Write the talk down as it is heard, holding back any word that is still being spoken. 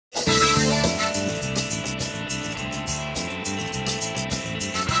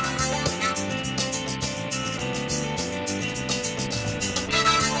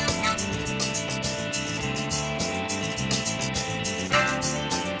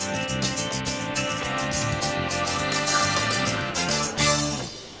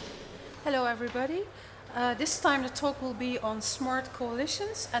everybody. This time the talk will be on smart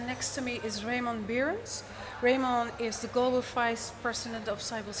coalitions, and next to me is Raymond Bierens. Raymond is the Global Vice President of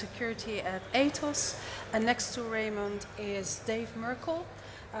Cybersecurity at Atos, and next to Raymond is Dave Merkel.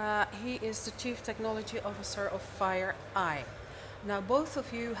 He is the Chief Technology Officer of FireEye. Now, both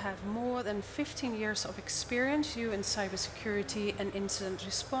of you have more than 15 years of experience, you in cybersecurity and incident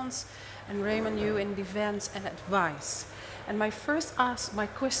response, and Raymond, you in defense and advice. And my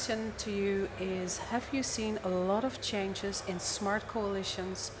question to you is, have you seen a lot of changes in smart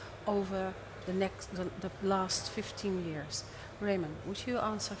coalitions over the last 15 years? Raymond, would you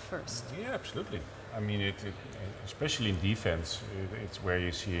answer first? Yeah, absolutely. I mean, especially in defense, it's where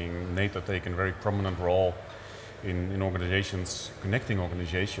you're seeing NATO take a very prominent role in organizations, connecting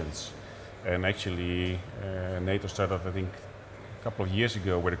organizations. And actually, NATO started, I think, a couple of years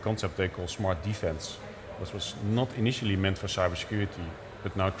ago with a concept they call smart defense. This was not initially meant for cybersecurity,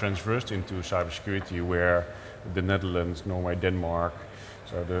 but now transversed into cybersecurity, where the Netherlands, Norway, Denmark,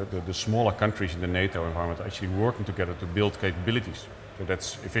 so the smaller countries in the NATO environment are actually working together to build capabilities. So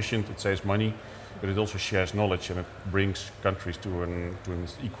that's efficient, it saves money, but it also shares knowledge and it brings countries to an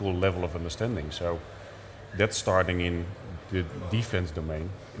equal level of understanding. So that's starting in the defense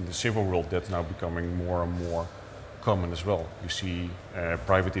domain. In the civil world, that's now becoming more and more common as well. You see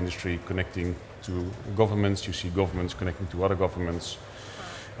private industry connecting to governments, you see governments connecting to other governments.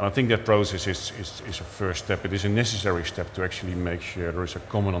 And I think that process is a first step. It is a necessary step to actually make sure there is a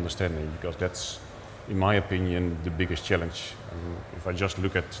common understanding, because that's, in my opinion, the biggest challenge. If I just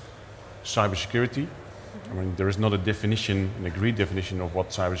look at cybersecurity, I mean, there is not a definition, an agreed definition of what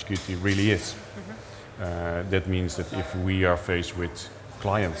cybersecurity really is. That means that if we are faced with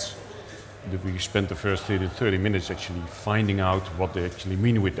clients, that we spend the first 30 minutes actually finding out what they actually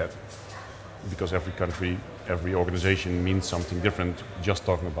mean with that. Because every country, every organization means something different, just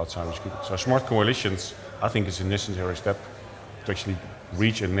talking about cybersecurity. So smart coalitions, I think, is a necessary step to actually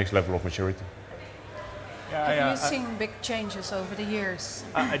reach a next level of maturity. Have you seen big changes over the years?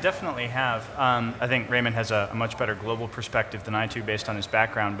 I definitely have. I think Raymond has a much better global perspective than I do based on his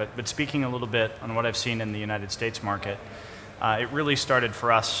background, but speaking a little bit on what I've seen in the United States market, it really started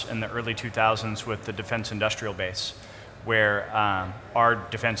for us in the early 2000s with the defense industrial base, where our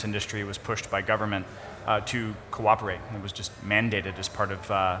defense industry was pushed by government to cooperate. It was just mandated as part of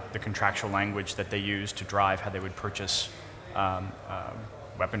the contractual language that they used to drive how they would purchase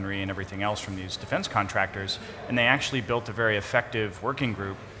weaponry and everything else from these defense contractors. And they actually built a very effective working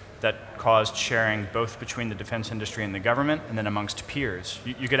group that caused sharing both between the defense industry and the government, and then amongst peers.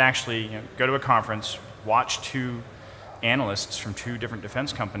 You could actually go to a conference, watch two analysts from two different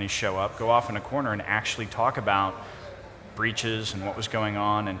defense companies show up, go off in a corner and actually talk about breaches and what was going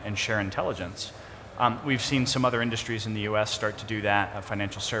on and share intelligence. We've seen some other industries in the US start to do that.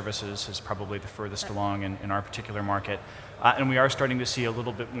 Financial services is probably the furthest along in our particular market. And we are starting to see a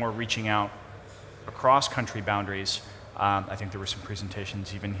little bit more reaching out across country boundaries. I think there were some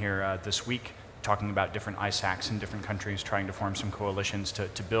presentations even here this week talking about different ISACs in different countries trying to form some coalitions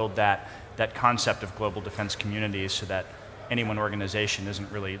to build that concept of global defense communities, so that any one organization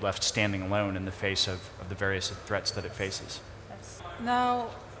isn't really left standing alone in the face of the various threats that it faces. Yes. Now,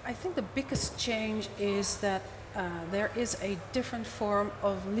 I think the biggest change is that there is a different form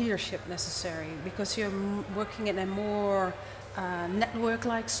of leadership necessary, because you're working in a more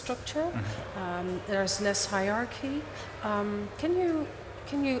network-like structure. There's less hierarchy.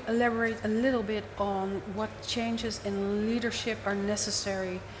 Can you elaborate a little bit on what changes in leadership are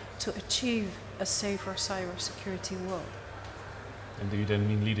necessary to achieve a safer cybersecurity world? And do you then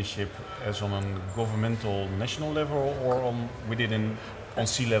mean leadership as on a governmental national level, or on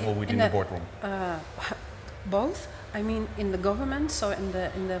C-level within the boardroom? Both. I mean, in the government, so in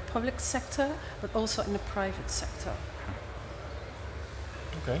the public sector, but also in the private sector.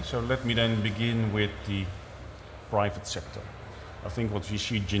 Okay, so let me then begin with the private sector. I think what we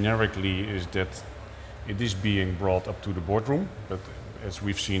see generically is that it is being brought up to the boardroom, but as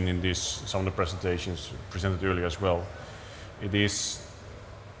we've seen in some of the presentations presented earlier as well, it is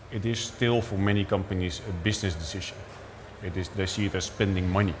still for many companies a business decision. They see it as spending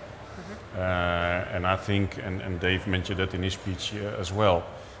money. And I think, and Dave mentioned that in his speech as well,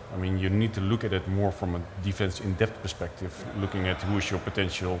 I mean, you need to look at it more from a defense in-depth perspective, looking at who is your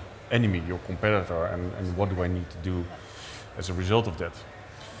potential enemy, your competitor, and what do I need to do as a result of that.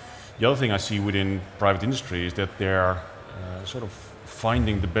 The other thing I see within private industry is that they're sort of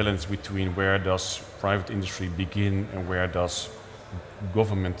finding the balance between where does private industry begin and where does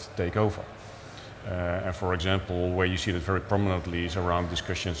government take over. And for example, where you see that very prominently is around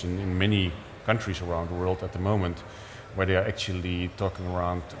discussions in many countries around the world at the moment, where they are actually talking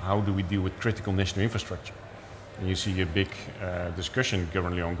around how do we deal with critical national infrastructure. And you see a big discussion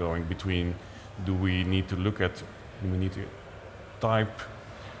currently ongoing between do we need to type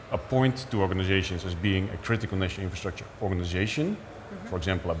appoint to organizations as being a critical national infrastructure organization, for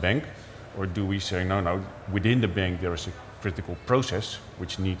example a bank, or do we say no, within the bank there is a critical process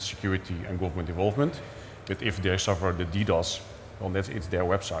which needs security and government involvement, but if they suffer the DDoS, well it's their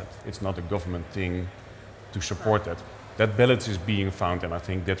website, it's not a government thing to support that. That balance is being found, and I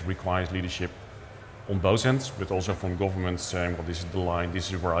think that requires leadership on both ends, but also from governments saying, well, this is the line,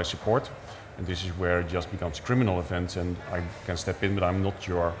 this is where I support, and this is where it just becomes criminal offense, and I can step in, but I'm not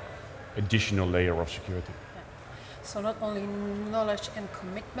your additional layer of security. Yeah. So not only knowledge and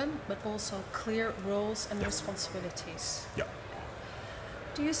commitment, but also clear roles and responsibilities. Yeah.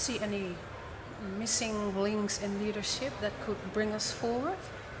 Do you see any missing links in leadership that could bring us forward?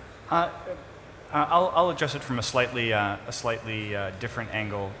 I'll address it from a slightly different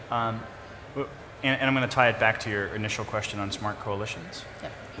angle. And I'm going to tie it back to your initial question on smart coalitions.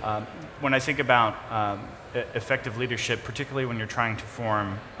 Yep. When I think about effective leadership, particularly when you're trying to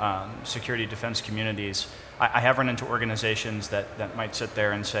form security defense communities, I have run into organizations that might sit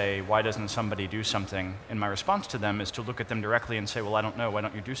there and say, why doesn't somebody do something? And my response to them is to look at them directly and say, well, I don't know, why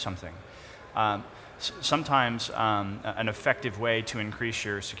don't you do something? Sometimes an effective way to increase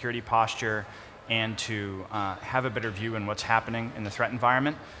your security posture and to have a better view in what's happening in the threat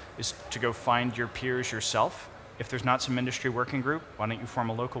environment is to go find your peers yourself. If there's not some industry working group, why don't you form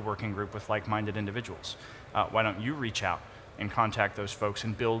a local working group with like-minded individuals? Why don't you reach out and contact those folks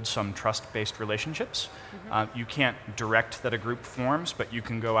and build some trust-based relationships? Mm-hmm. You can't direct that a group forms, but you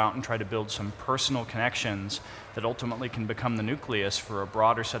can go out and try to build some personal connections that ultimately can become the nucleus for a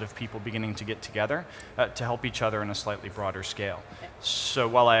broader set of people beginning to get together to help each other on a slightly broader scale. Okay. So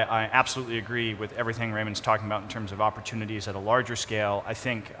while I absolutely agree with everything Raymond's talking about in terms of opportunities at a larger scale, I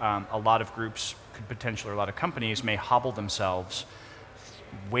think a lot of groups could potentially, or a lot of companies may hobble themselves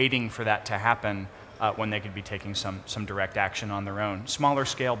waiting for that to happen when they could be taking some direct action on their own. Smaller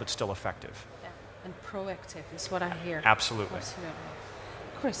scale, but still effective. Yeah. And proactive is what I hear. Absolutely. Absolutely.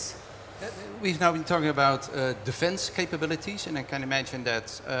 Chris? We've now been talking about defense capabilities, and I can imagine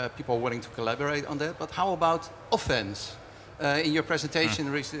that people are willing to collaborate on that, but how about offense? In your presentation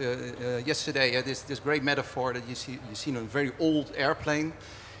yesterday, this great metaphor that you've seen on a very old airplane,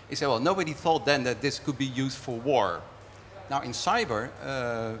 you said, well, nobody thought then that this could be used for war. Now in cyber,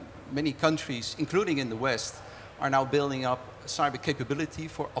 many countries, including in the West, are now building up cyber capability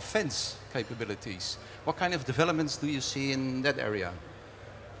for offense capabilities. What kind of developments do you see in that area?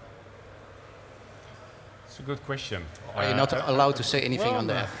 It's a good question. Are you not allowed to say anything on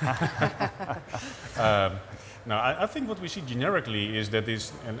that? No, I think what we see generically is that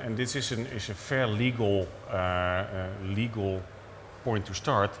this, and this is a fair legal point to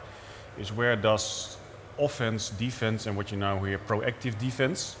start, is where does offense, defense, and what you now hear proactive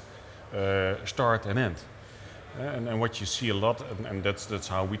defense start and end. And what you see a lot, and that's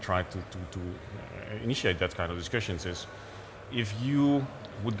how we try to initiate that kind of discussions, is if you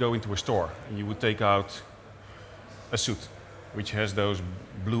would go into a store and you would take out a suit which has those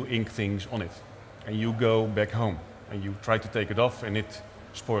blue ink things on it, and you go back home and you try to take it off and it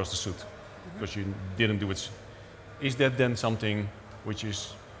spoils the suit because you didn't do it. Is that then something which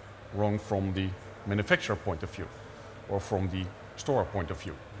is wrong from the manufacturer point of view or from the store point of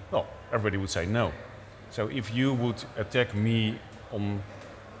view? Well, everybody would say no. So if you would attack me on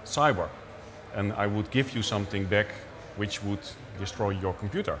cyber and I would give you something back which would destroy your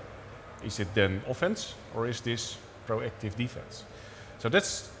computer, is it then offense or is this proactive defense? So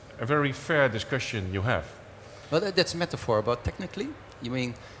that's a very fair discussion you have. Well, that's a metaphor, but technically, you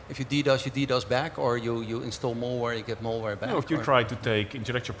mean if you DDoS back, or you install malware, you get malware back? No, if you try to take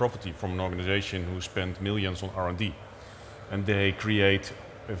intellectual property from an organization who spent millions on R&D, and they create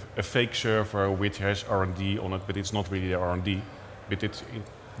a fake server which has R&D on it, but it's not really R&D, but it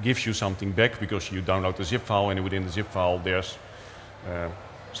gives you something back because you download the zip file, and within the zip file there's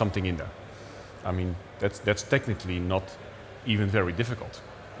something in there. I mean, that's technically not even very difficult.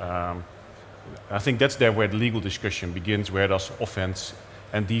 I think that's there where the legal discussion begins, where does offense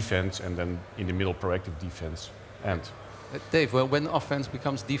and defense, and then in the middle proactive defense end. Dave, well, when offense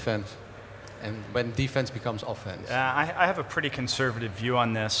becomes defense, and when defense becomes offense? I have a pretty conservative view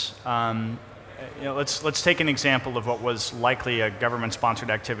on this. Let's take an example of what was likely a government-sponsored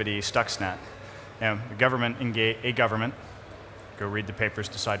activity, Stuxnet. A government, go read the papers,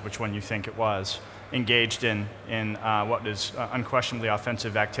 decide which one you think it was, engaged in what is unquestionably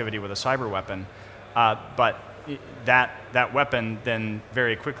offensive activity with a cyber weapon. But that weapon then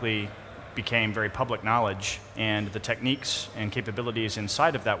very quickly became very public knowledge, and the techniques and capabilities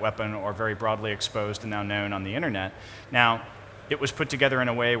inside of that weapon are very broadly exposed and now known on the internet. Now, it was put together in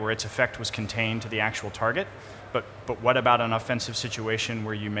a way where its effect was contained to the actual target, but what about an offensive situation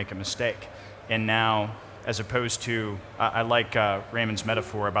where you make a mistake? And now, as opposed to, I like Raymond's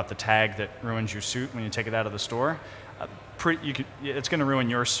metaphor about the tag that ruins your suit when you take it out of the store. It's going to ruin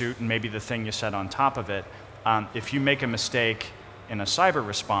your suit and maybe the thing you set on top of it. If you make a mistake in a cyber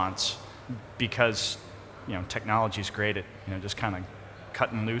response, because technology is great at just kind of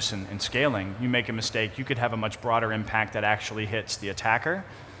cutting loose and scaling, you make a mistake, you could have a much broader impact that actually hits the attacker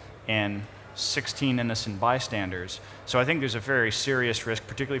and 16 innocent bystanders. So I think there's a very serious risk,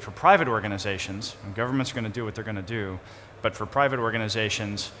 particularly for private organizations, and governments are going to do what they're going to do, but for private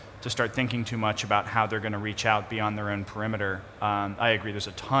organizations to start thinking too much about how they're going to reach out beyond their own perimeter. I agree, there's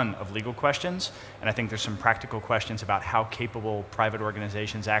a ton of legal questions, and I think there's some practical questions about how capable private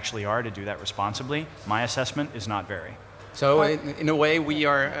organizations actually are to do that responsibly. My assessment is not very. So in a way, we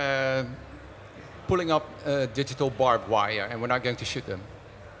are pulling up digital barbed wire, and we're not going to shoot them.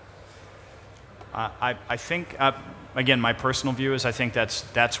 I think, again, my personal view is I think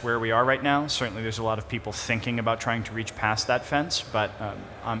that's where we are right now. Certainly there's a lot of people thinking about trying to reach past that fence, but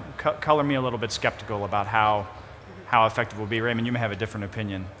color me a little bit skeptical about how effective it will be. Raymond, you may have a different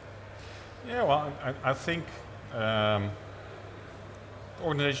opinion. Yeah, well, I think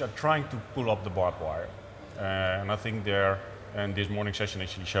organizations are trying to pull up the barbed wire. And I think and this morning session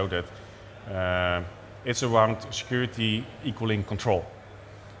actually showed that it's around security equaling control.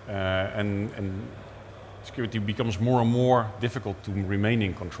 And security becomes more and more difficult to remain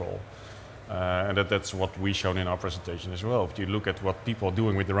in control. And that's what we've shown in our presentation as well. If you look at what people are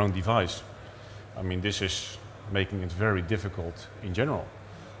doing with their own device, I mean, this is making it very difficult in general.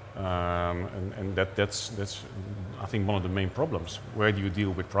 And that's I think, one of the main problems. Where do you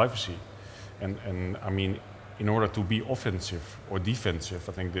deal with privacy? And I mean, in order to be offensive or defensive,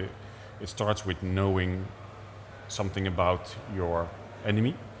 I think it starts with knowing something about your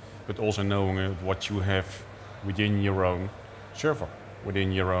enemy, but also knowing what you have within your own server,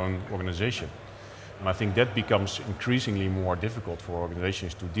 within your own organization. And I think that becomes increasingly more difficult for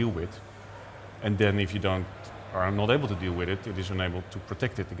organizations to deal with. And then if you are not able to deal with it, it is unable to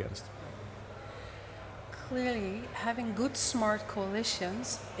protect it against. Clearly, having good smart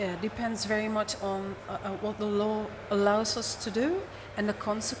coalitions depends very much on what the law allows us to do and the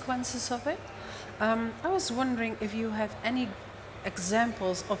consequences of it. I was wondering if you have any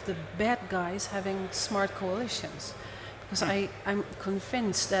examples of the bad guys having smart coalitions, because I'm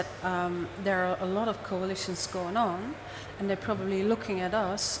convinced that there are a lot of coalitions going on, and they're probably looking at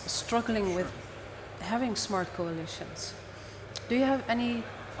us struggling with having smart coalitions. Do you have any?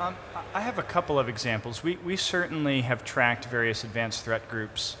 I have a couple of examples. We certainly have tracked various advanced threat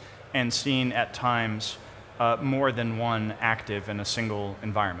groups and seen at times more than one active in a single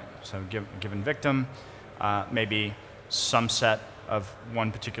environment. So given victim, maybe some set of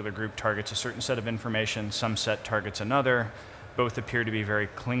one particular group targets a certain set of information, some set targets another. Both appear to be very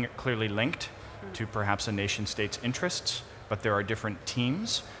clearly linked to perhaps a nation state's interests, but there are different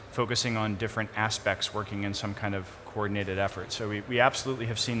teams focusing on different aspects working in some kind of coordinated effort. So we absolutely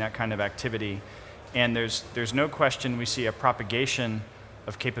have seen that kind of activity, and there's no question we see a propagation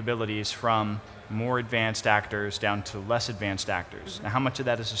of capabilities from more advanced actors down to less advanced actors. Now, how much of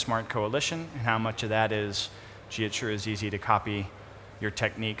that is a smart coalition, and how much of that is, gee, it sure is easy to copy your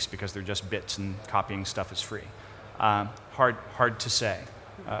techniques because they're just bits and copying stuff is free? Hard to say.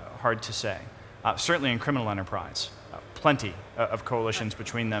 Hard to say. Certainly in criminal enterprise, plenty of coalitions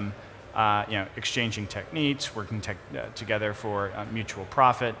between them, exchanging techniques, working together for mutual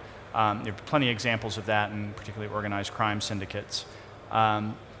profit. There are plenty of examples of that, in particularly organized crime syndicates.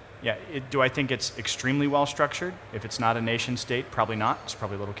 Do I think it's extremely well structured? If it's not a nation state, probably not. It's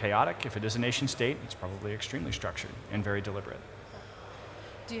probably a little chaotic. If it is a nation state, it's probably extremely structured and very deliberate.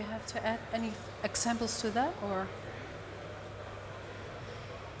 Do you have to add any examples to that, or?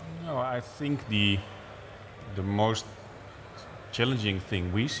 No, I think the most challenging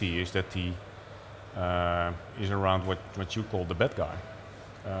thing we see is that is around what you call the bad guy,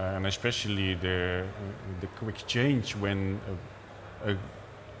 and especially the quick change when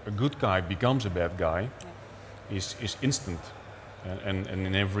a good guy becomes a bad guy is instant, and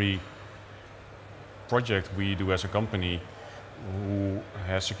in every project we do as a company who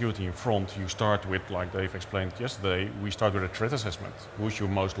has security in front, you start with, like Dave explained yesterday, we start with a threat assessment. Who's your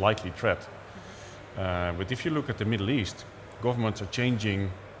most likely threat? But if you look at the Middle East, governments are changing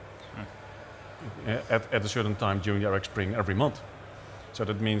at a certain time during the Arab Spring every month. So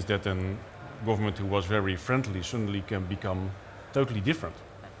that means that a government who was very friendly suddenly can become totally different.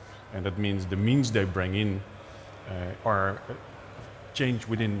 And that means the means they bring in are changed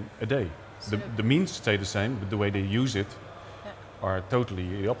within a day. The means stay the same, but the way they use it are totally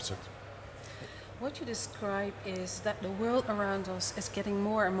the opposite. What you describe is that the world around us is getting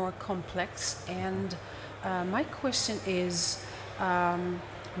more and more complex, and my question is,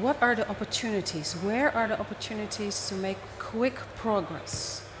 what are the opportunities? Where are the opportunities to make quick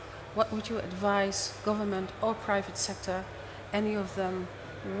progress? What would you advise government or private sector, any of them?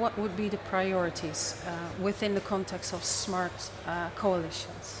 What would be the priorities within the context of smart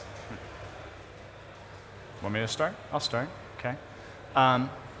coalitions? Want me to start? I'll start. Okay.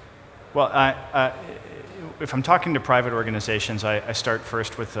 If I'm talking to private organizations, I start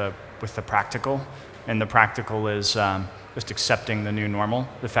first with the practical, and the practical is just accepting the new normal,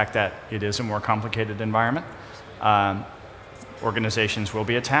 the fact that it is a more complicated environment. Organizations will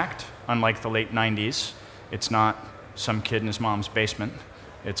be attacked. Unlike the late 90s, it's not some kid in his mom's basement.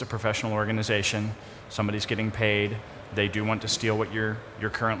 It's a professional organization. Somebody's getting paid. They do want to steal what you're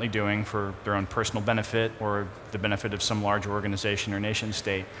currently doing for their own personal benefit or the benefit of some large organization or nation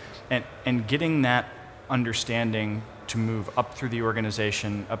state. And getting that understanding to move up through the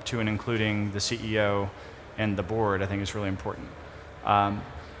organization, up to and including the CEO and the board, I think is really important. An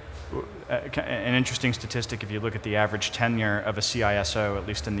interesting statistic, if you look at the average tenure of a CISO, at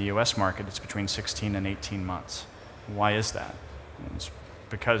least in the US market, it's between 16 and 18 months. Why is that? It's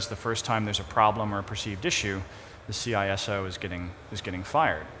because the first time there's a problem or a perceived issue, the CISO is getting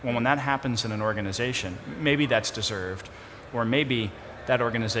fired. Well, when that happens in an organization, maybe that's deserved, or maybe that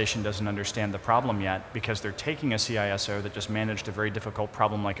organization doesn't understand the problem yet because they're taking a CISO that just managed a very difficult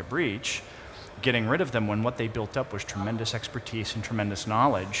problem like a breach, getting rid of them when what they built up was tremendous expertise and tremendous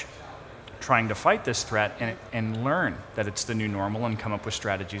knowledge, trying to fight this threat and learn that it's the new normal and come up with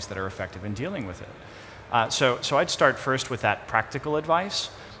strategies that are effective in dealing with it. So I'd start first with that practical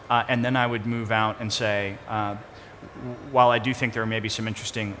advice, and then I would move out and say, while I do think there are maybe some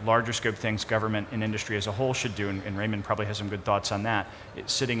interesting larger scope things government and industry as a whole should do, and Raymond probably has some good thoughts on that,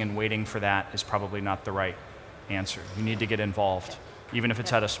 sitting and waiting for that is probably not the right answer. You need to get involved, even if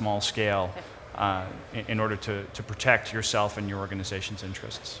it's at a small scale, in order to protect yourself and your organization's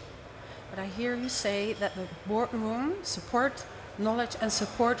interests. But I hear you say that the boardroom support, knowledge and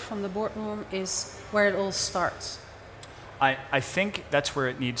support from the boardroom is where it all starts. I think that's where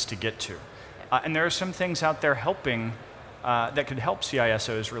it needs to get to. And there are some things out there helping that could help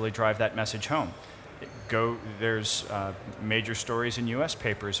CISOs really drive that message home. There's major stories in US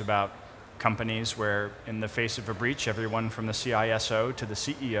papers about companies where in the face of a breach, everyone from the CISO to the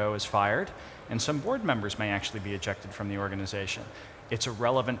CEO is fired, and some board members may actually be ejected from the organization. It's a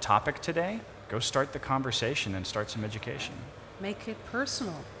relevant topic today. Go start the conversation and start some education. Make it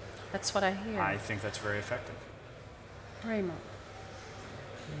personal. That's what I hear. I think that's very effective. Raymond.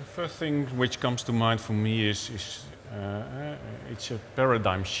 The first thing which comes to mind for me is it's a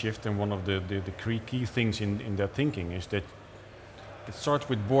paradigm shift, and one of the key things in that thinking is that it starts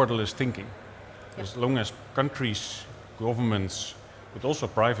with borderless thinking. As long as countries, governments, but also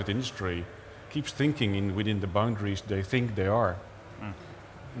private industry keeps thinking within the boundaries they think they are,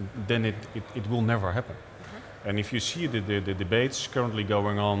 then it will never happen. And if you see the debates currently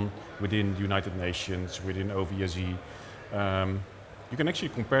going on within the United Nations, within OVSE, you can actually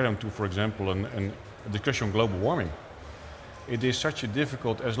compare them to, for example, a discussion on global warming. It is such a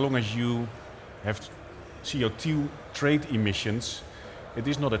difficult, as long as you have CO2 trade emissions, it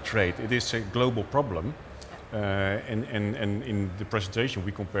is not a trade, it is a global problem. And in the presentation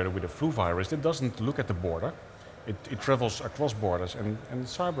we compared it with a flu virus. It doesn't look at the border, it travels across borders, and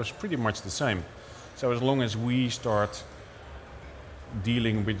cyber is pretty much the same. So as long as we start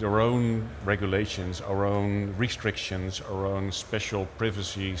dealing with our own regulations, our own restrictions, our own special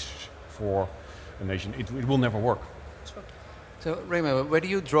privacies for a nation, it will never work. So Raymond, where do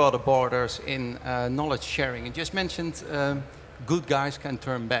you draw the borders in knowledge sharing? You just mentioned good guys can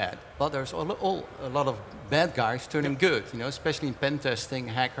turn bad, but there's a lot of bad guys turning good, you know, especially in pen testing,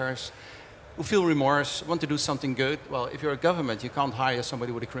 hackers who feel remorse, want to do something good. Well, if you're a government, you can't hire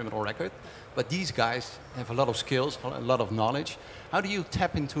somebody with a criminal record, but these guys have a lot of skills, a lot of knowledge. How do you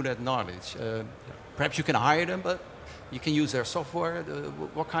tap into that knowledge? Perhaps you can hire them, but you can use their software.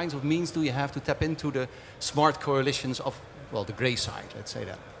 What kinds of means do you have to tap into the smart coalitions of, well, the gray side, let's say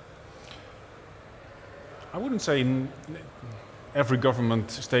that? I wouldn't say every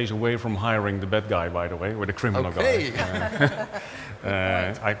government stays away from hiring the bad guy, by the way, or the criminal guy.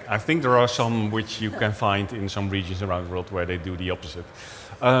 I think there are some which you can find in some regions around the world where they do the opposite.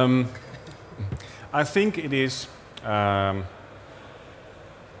 I think it is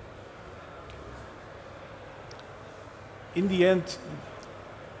in the end,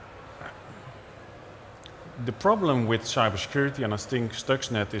 the problem with cybersecurity, and I think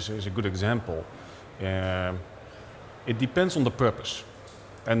Stuxnet is a good example, it depends on the purpose.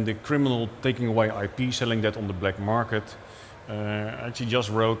 And the criminal taking away IP, selling that on the black market. I actually just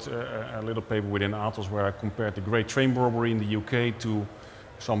wrote a little paper within Atos where I compared the great train robbery in the UK to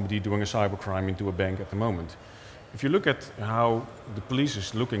somebody doing a cybercrime into a bank at the moment. If you look at how the police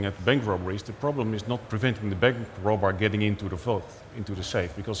is looking at bank robberies, the problem is not preventing the bank robber getting into the vault, into the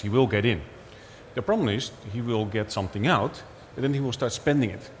safe, because he will get in. The problem is he will get something out, and then he will start spending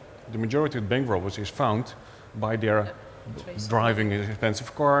it. The majority of bank robbers is found by their driving an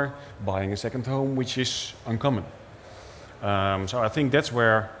expensive car, buying a second home, which is uncommon. So I think that's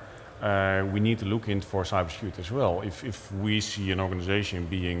where we need to look into for cybersecurity as well. If we see an organization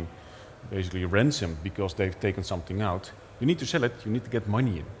being basically ransomed because they've taken something out, you need to sell it, you need to get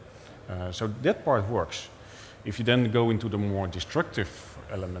money in. So that part works. If you then go into the more destructive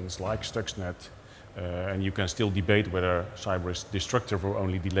elements like Stuxnet, and you can still debate whether cyber is destructive or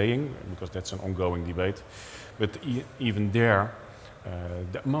only delaying, because that's an ongoing debate. But even there,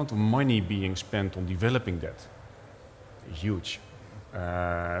 the amount of money being spent on developing that is huge.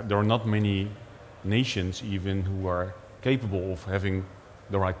 There are not many nations even who are capable of having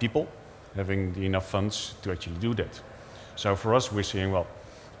the right people, having enough funds to actually do that. So for us, we're saying, well,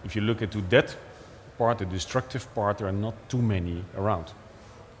 if you look into that part, the destructive part, there are not too many around.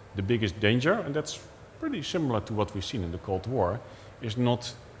 The biggest danger, and that's pretty similar to what we've seen in the Cold War, is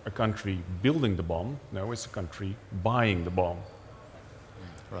not a country building the bomb, no, it's a country buying the bomb.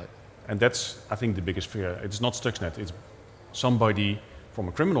 Right. And that's, I think, the biggest fear. It's not Stuxnet, it's somebody from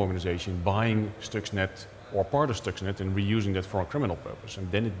a criminal organization buying Stuxnet or part of Stuxnet and reusing that for a criminal purpose,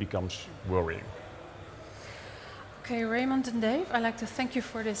 and then it becomes worrying. Okay, Raymond and Dave, I'd like to thank you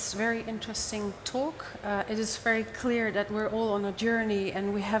for this very interesting talk. It is very clear that we're all on a journey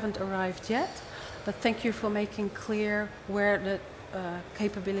and we haven't arrived yet, but thank you for making clear where the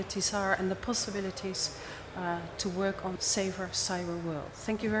capabilities are and the possibilities to work on a safer cyber world.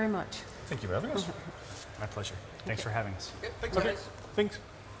 Thank you very much. Thank you for having us. My pleasure. Thanks for having us. Okay, thanks, Okay, guys. thanks.